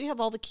keys. You have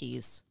all the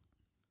keys.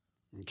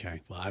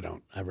 Okay. Well, I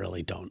don't. I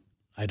really don't.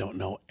 I don't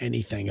know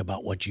anything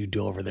about what you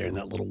do over there in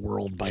that little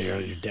world by your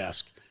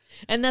desk.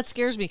 And that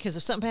scares me because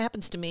if something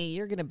happens to me,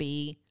 you're going to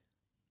be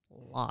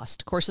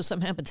lost. Of course, if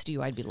something happens to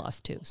you, I'd be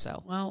lost too.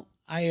 So, well,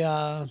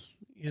 I'll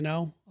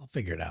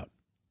figure it out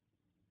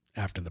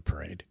after the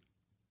parade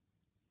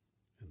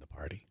and the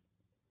party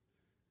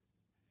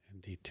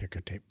and the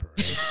ticker tape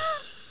parade.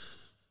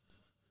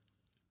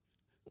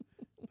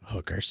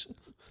 Hookers.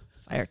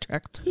 Fire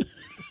trucks.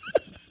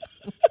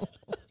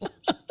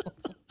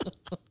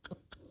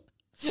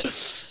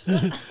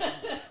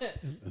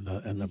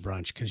 and the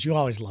brunch, because you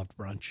always loved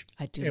brunch.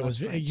 I do.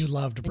 Brunch. You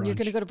loved brunch. And you're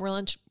going to go to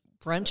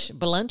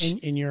brunch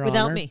in your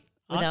without honor? me.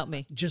 Without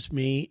me. Just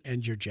me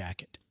and your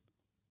jacket.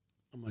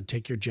 I'm going to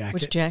take your jacket.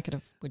 Which jacket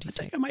would you take?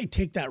 I think I might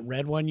take that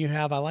red one you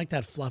have. I like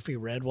that fluffy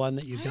red one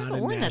that you got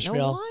in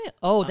Nashville.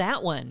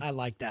 That one. I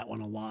like that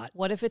one a lot.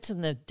 What if it's in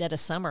the dead of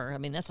summer? I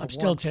mean, that's a I'm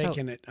still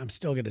taking it. I'm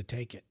still going to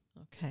take it.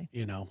 Okay.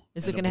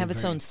 Is it going to have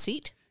its own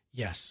seat?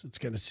 Yes, it's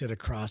going to sit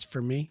across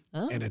from me,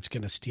 and it's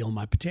going to steal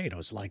my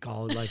potatoes like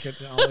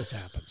it always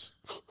happens.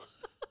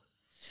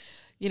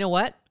 You know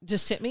what?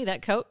 Just hit me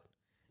that coat.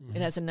 Mm-hmm.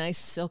 It has a nice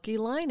silky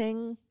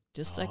lining,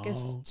 just like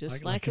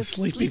a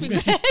sleeping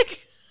bag.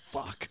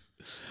 Fuck.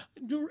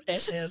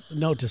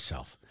 Note to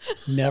self: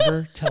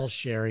 never tell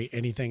Sherry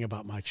anything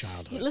about my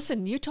childhood.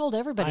 Listen, you told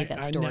everybody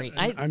that story.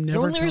 The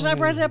only reason I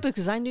brought it up is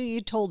because I knew you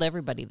told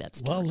everybody that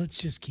story. Well, let's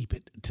just keep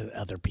it to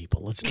other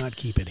people. Let's not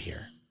keep it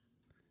here.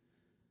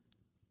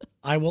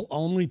 I will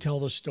only tell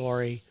the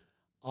story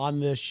on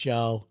this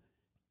show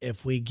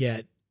if we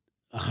get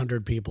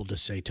 100 people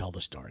to tell the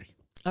story.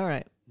 All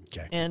right.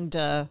 Okay. And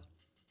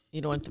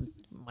you don't want to,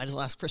 might as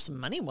well ask for some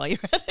money while you're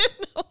at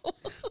it. No.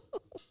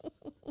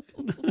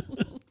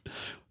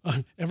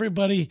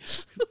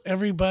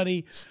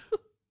 Everybody,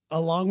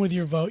 along with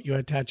your vote, you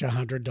attach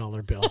 $100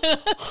 bill.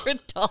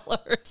 $100.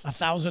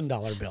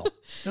 $1,000 bill.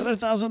 Are there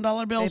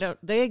 $1,000 bills?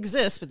 They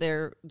exist, but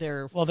they're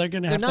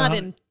going to have not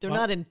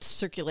in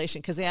circulation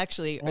because they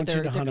actually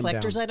they're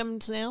collector's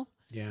items now.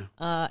 Yeah.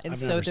 And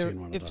so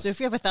if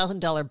you have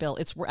 $1,000 bill,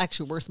 it's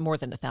actually worth more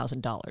than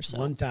 $1,000. So.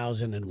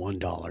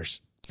 $1,001.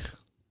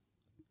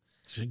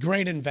 It's a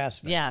great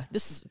investment. Yeah,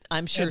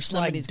 I'm sure it's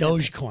somebody's like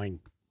Dogecoin.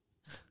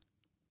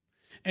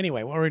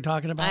 Anyway, what were we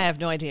talking about? I have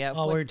no idea.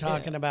 Oh, we were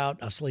talking about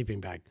a sleeping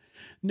bag.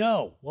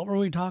 No, what were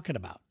we talking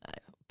about?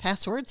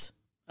 Passwords?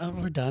 Oh,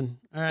 we're done.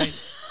 All right.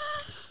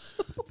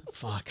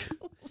 Fuck.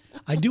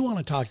 I do want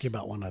to talk to you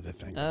about one other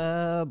thing.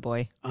 Oh,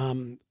 boy.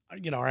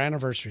 Our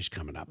anniversary's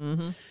coming up.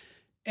 Mm-hmm.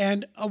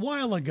 And a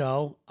while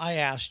ago, I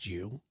asked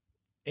you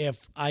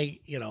if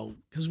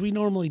because we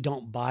normally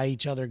don't buy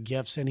each other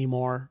gifts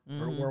anymore.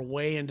 We're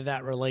way into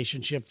that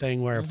relationship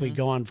thing where if we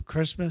go on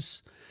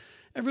Christmas,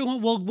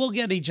 everyone we'll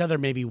get each other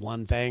maybe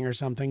one thing or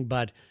something,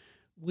 but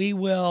we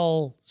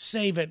will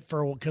save it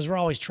because we're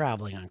always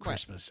traveling on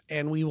Christmas,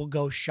 and we will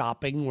go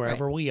shopping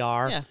wherever we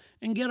are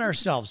and get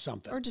ourselves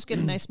something. Or just get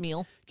a nice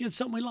meal. Get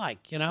something we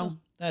like,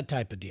 that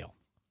type of deal.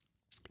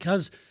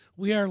 Because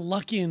we are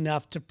lucky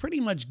enough to pretty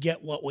much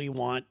get what we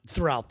want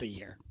throughout the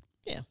year.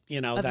 Yeah.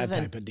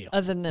 Type of deal.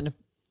 Other than a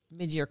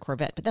mid-year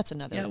Corvette, but that's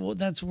another. Yeah, well,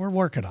 we're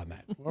working on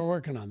that. We're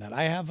working on that.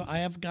 I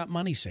have got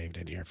money saved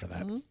in here for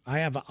that. I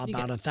have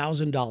about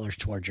 $1,000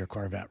 towards your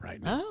Corvette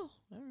right now. Oh,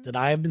 all right. That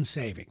I have been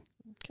saving.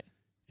 Okay.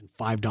 In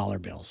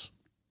 $5 bills.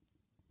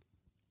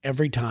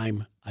 Every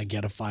time I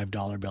get a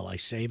 $5 bill, I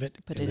save it.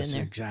 Put it in there. This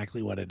is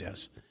exactly what it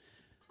is.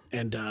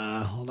 And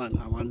hold on,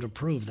 I wanted to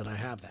prove that I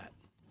have that.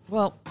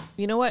 Well,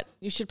 you know what?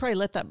 You should probably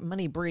let that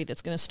money breathe.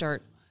 It's going to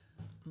start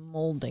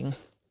molding.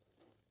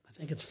 I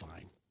think it's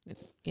fine.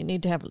 You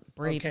need to have it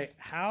breathe. Okay,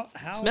 how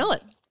smell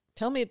it?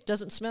 Tell me it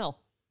doesn't smell.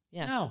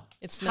 Yeah, no,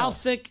 it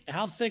smells.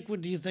 How thick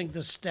do you think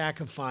the stack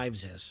of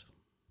fives is?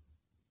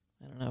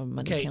 I don't know.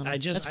 Money Okay, counter.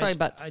 That's probably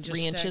about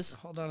 3 inches.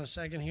 Hold on a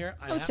second here.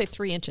 I would say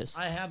 3 inches.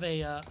 I have Do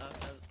you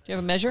have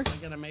a measure? I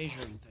got a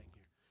measuring thing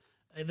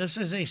here. This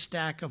is a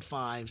stack of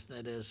fives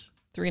that is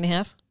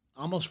 3.5.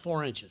 Almost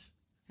 4 inches.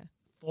 Okay.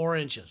 4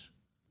 inches.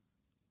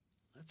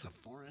 That's a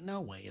 4. No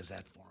way is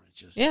that 4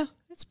 inches. Yeah,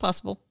 it's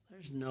possible.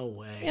 There's no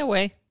way. Yeah,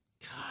 way.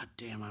 God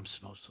damn, I'm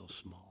so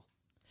small.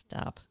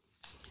 Stop.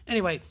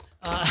 Anyway,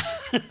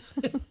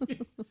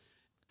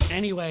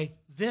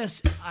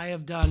 this I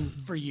have done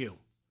for you,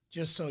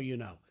 just so you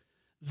know.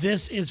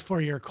 This is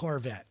for your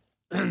Corvette.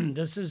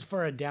 This is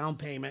for a down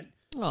payment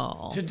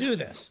to do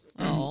this.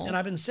 And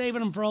I've been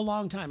saving them for a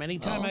long time.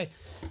 Anytime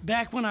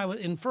back when I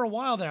was, and for a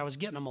while there, I was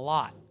getting them a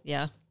lot.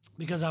 Yeah.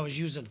 Because I was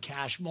using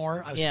cash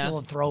more. I was still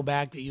a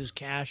throwback that used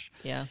cash.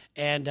 Yeah.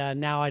 And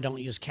now I don't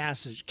use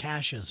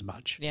cash as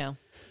much. Yeah.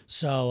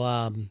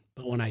 So,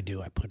 but when I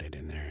do, I put it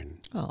in there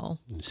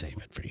and save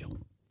it for you.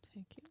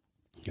 Thank you.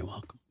 You're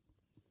welcome.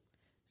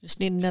 Just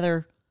need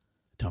another.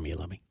 Tell me you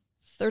love me.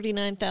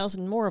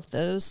 39,000 more of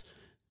those.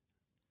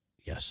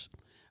 Yes.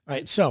 All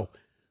right. So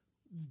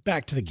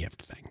back to the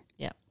gift thing.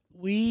 Yeah.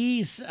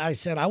 I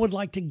said, I would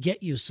like to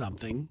get you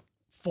something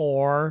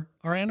for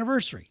our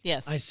anniversary.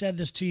 Yes. I said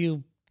this to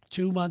you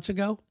 2 months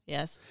ago.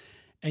 Yes.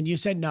 And you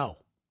said no.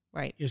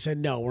 Right. You said,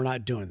 no, we're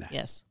not doing that.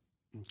 Yes.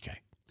 Okay.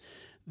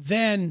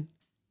 Then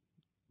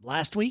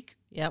last week.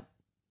 Yep.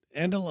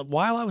 And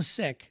while I was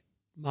sick,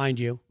 mind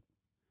you,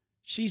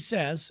 she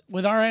says,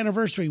 with our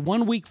anniversary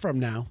 1 week from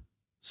now,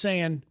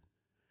 saying,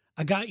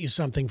 I got you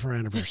something for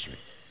anniversary.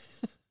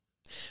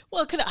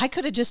 Well, I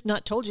could have just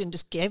not told you and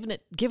just given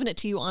it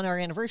to you on our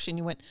anniversary. And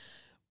you went,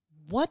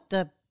 what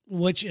the?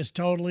 Which is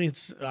totally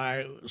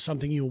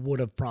something you would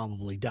have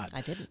probably done.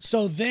 I didn't.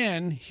 So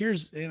then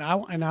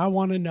I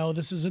want to know,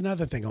 this is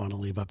another thing I want to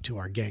leave up to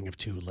our gang of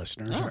 2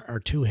 listeners, our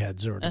 2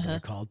 heads or whatever they're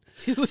called.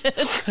 2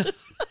 heads.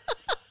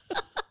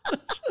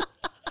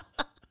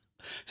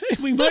 Hey,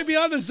 we might be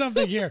onto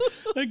something here.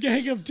 The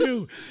gang of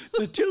 2,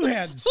 the 2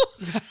 heads.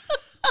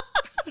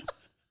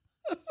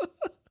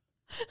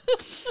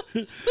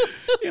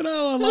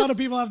 A lot of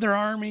people have their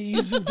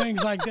armies and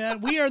things like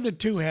that. We are the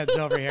 2 heads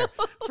over here.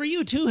 For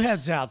you 2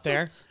 heads out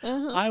there,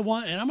 we're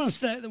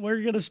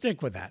going to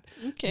stick with that.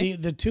 Okay.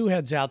 The 2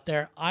 heads out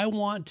there, I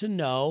want to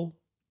know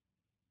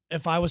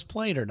if I was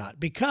played or not,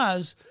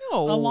 because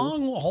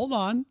along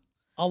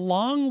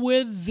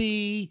with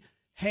the,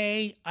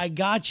 hey, I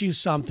got you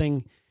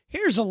something,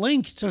 here's a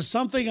link to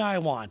something I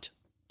want.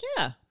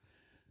 Yeah.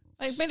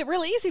 I made it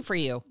really easy for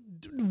you.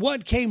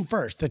 What came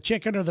first, the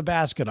chicken or the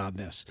basket on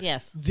this?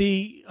 Yes.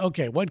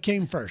 What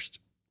came first?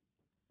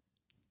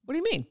 What do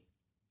you mean?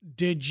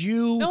 Did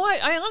you? No,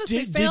 I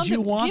honestly found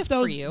a gift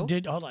for you.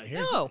 Hold on.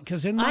 No,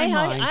 because in my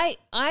mind,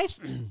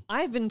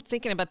 I've been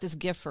thinking about this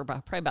gift for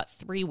probably about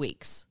 3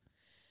 weeks,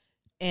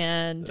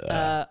 and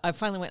I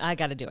finally went, I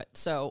got to do it.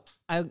 So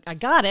I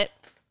got it,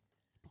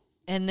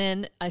 and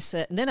then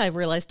I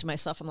realized to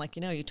myself, I'm like,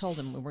 you told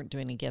him we weren't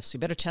doing any gifts. So you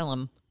better tell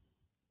him.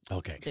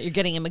 Okay. That you're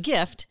getting him a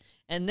gift.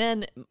 And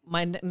then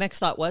my next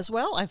thought was,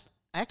 well, I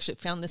actually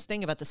found this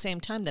thing about the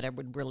same time that I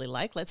would really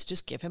like. Let's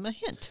just give him a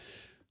hint.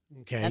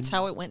 Okay. That's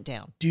how it went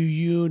down. Do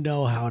you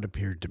know how it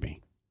appeared to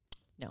me?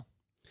 No.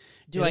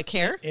 Do I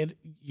care?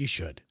 You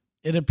should.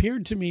 It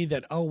appeared to me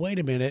that, wait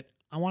a minute,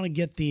 I want to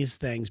get these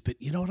things,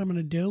 but you know what I'm going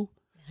to do?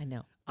 I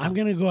know. I'm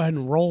going to go ahead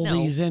and roll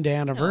these into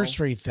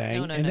anniversary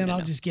thing, and then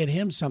I'll just get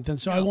him something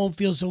so I won't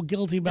feel so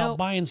guilty about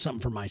buying something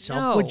for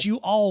myself, which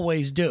you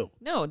always do.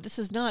 No, this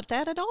is not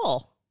that at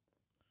all.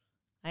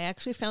 I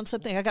actually found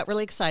something. I got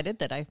really excited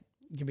that I...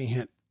 Give me a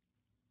hint.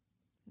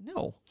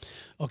 No.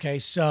 Okay,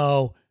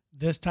 so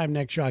this time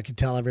next year I can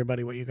tell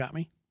everybody what you got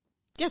me?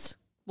 Yes.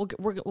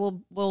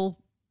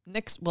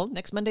 Next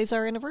Monday's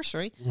our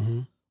anniversary.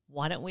 Mm-hmm.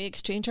 Why don't we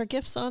exchange our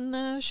gifts on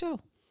the show?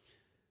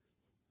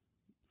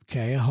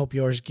 Okay, I hope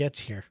yours gets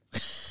here.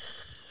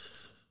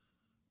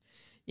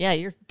 Yeah,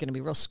 you're going to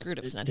be real screwed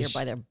if it's not here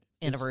by their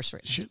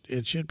anniversary.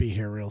 It should be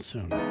here real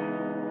soon.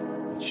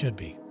 It should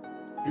be.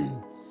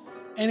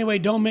 Anyway,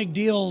 don't make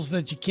deals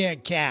that you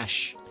can't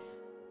cash.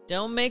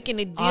 Don't make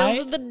any deals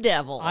with the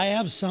devil. I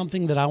have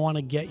something that I want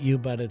to get you,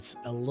 but it's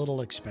a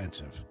little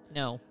expensive.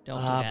 No, don't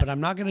do that. But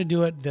I'm not going to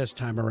do it this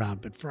time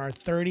around. But for our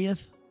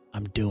 30th,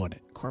 I'm doing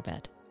it.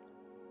 Corvette.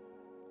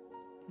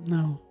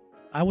 No,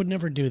 I would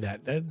never do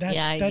that.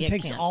 That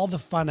takes can't. all the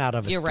fun out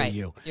of it You're for right.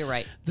 you. You're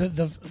right.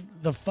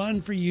 The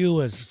fun for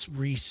you is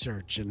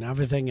research and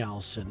everything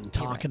else and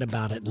talking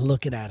about it and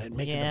looking at it and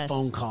making the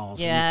phone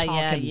calls and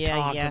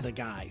talk with the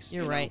guys.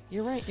 You're right.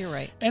 You're right. You're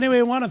right. Anyway,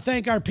 I want to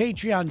thank our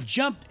Patreon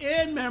Jumped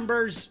In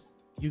members.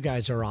 You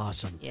guys are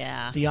awesome.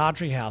 Yeah. The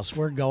Autry House.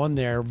 We're going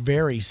there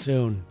very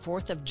soon.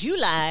 4th of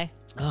July.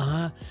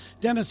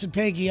 Dennis and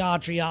Peggy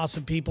Autry,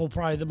 awesome people.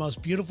 Probably the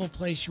most beautiful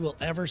place you will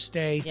ever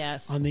stay.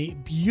 Yes. On the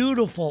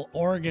beautiful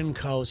Oregon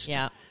coast.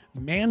 Yeah.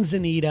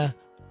 Manzanita,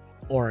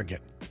 Oregon.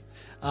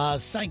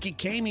 Psychic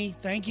Kami.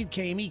 Thank you,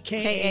 Kami.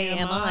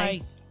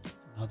 Kami.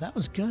 Oh, that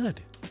was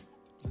good.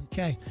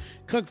 Okay.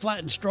 Cook, Flat,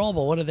 and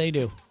Strobel. What do they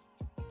do?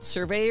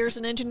 Surveyors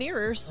and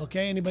engineers.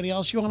 Okay. Anybody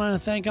else you want to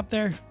thank up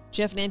there?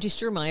 Jeff and Angie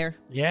Sturmeyer.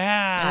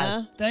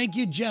 Yeah. Thank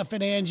you, Jeff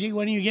and Angie.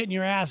 When are you getting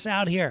your ass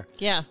out here?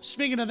 Yeah.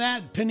 Speaking of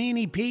that,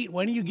 Panini Pete,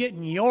 when are you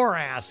getting your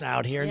ass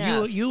out here?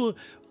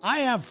 Yes. I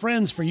have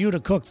friends for you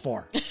to cook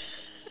for.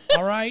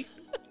 All right?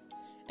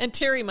 And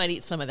Terry might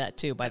eat some of that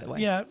too, by the way.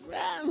 Yeah.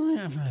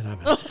 I've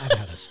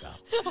had a stop.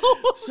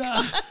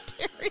 God,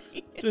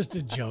 Terry. It's just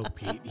a joke,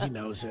 Pete. He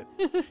knows it.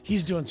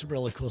 He's doing some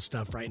really cool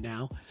stuff right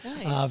now.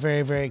 Nice.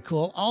 Very, very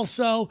cool.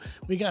 Also,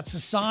 we got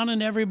Sasan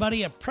and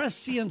everybody at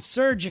Prescient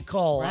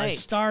Surgical, a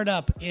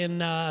startup in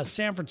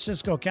San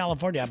Francisco,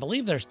 California. I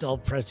believe they're still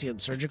Prescient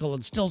Surgical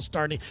and still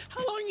starting.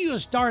 How long are you a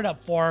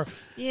startup for?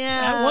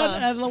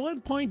 Yeah. At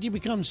what point do you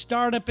become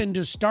startup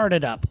into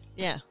started up?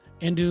 Yeah.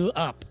 Into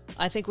up?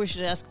 I think we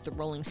should ask the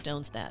Rolling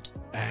Stones that.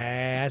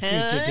 I see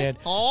what you did.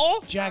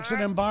 Oh.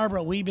 Jackson and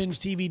Barbara,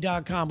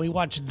 WeBingeTV.com. We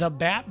watched The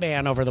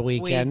Batman over the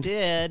weekend. We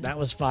did. That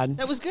was fun.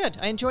 That was good.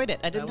 I enjoyed it.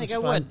 I didn't think I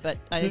would, but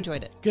I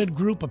enjoyed it. Good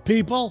group of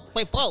people.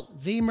 Wait, Paul.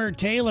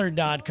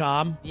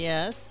 ThemerTailor.com.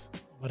 Yes.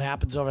 What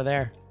happens over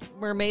there?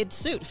 Mermaid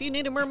suit. If you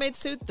need a mermaid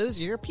suit, those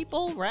are your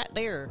people right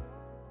there.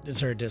 Is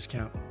there a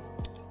discount?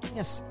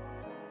 Yes.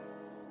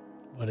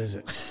 What is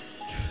it?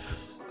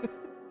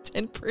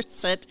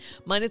 10%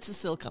 minus the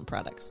Silicon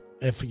products.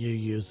 If you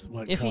use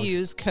what If code? you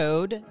use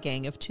code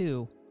Gang of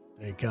 2.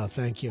 There you go.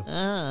 Thank you.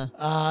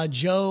 Ah.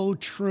 Joe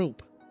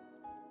Troop.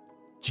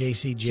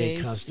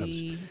 JCJ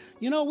Customs.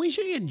 You know, we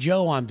should get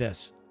Joe on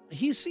this.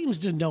 He seems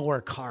to know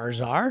where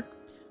cars are.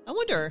 I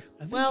wonder.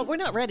 Well, we're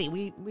not ready.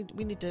 We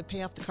need to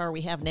pay off the car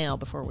we have now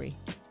before we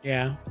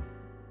Yeah.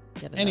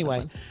 get another Anyway,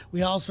 one.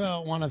 we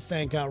also want to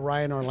thank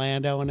Ryan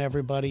Orlando and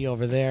everybody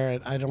over there.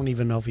 I don't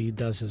even know if he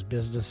does his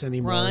business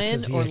anymore. Ryan,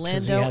 'cause he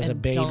Orlando, has a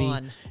and baby,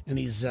 Dawn. and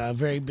he's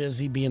very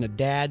busy being a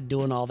dad,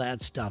 doing all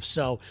that stuff.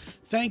 So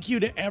thank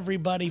you to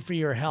everybody for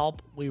your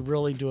help. We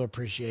really do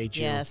appreciate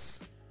you.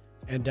 Yes.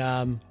 And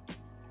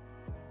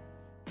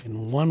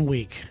in 1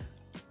 week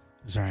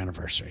is our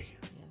anniversary.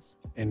 Yes.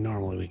 And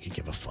normally we could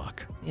give a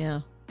fuck.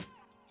 Yeah.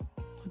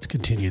 Let's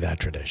continue that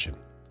tradition.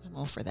 I'm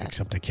all for that.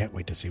 Except I can't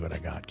wait to see what I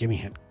got. Give me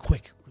a hint.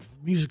 Quick.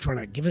 Music's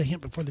running out. Give it a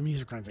hint before the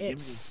music runs out.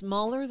 It's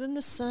smaller than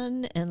the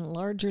sun and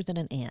larger than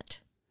an ant.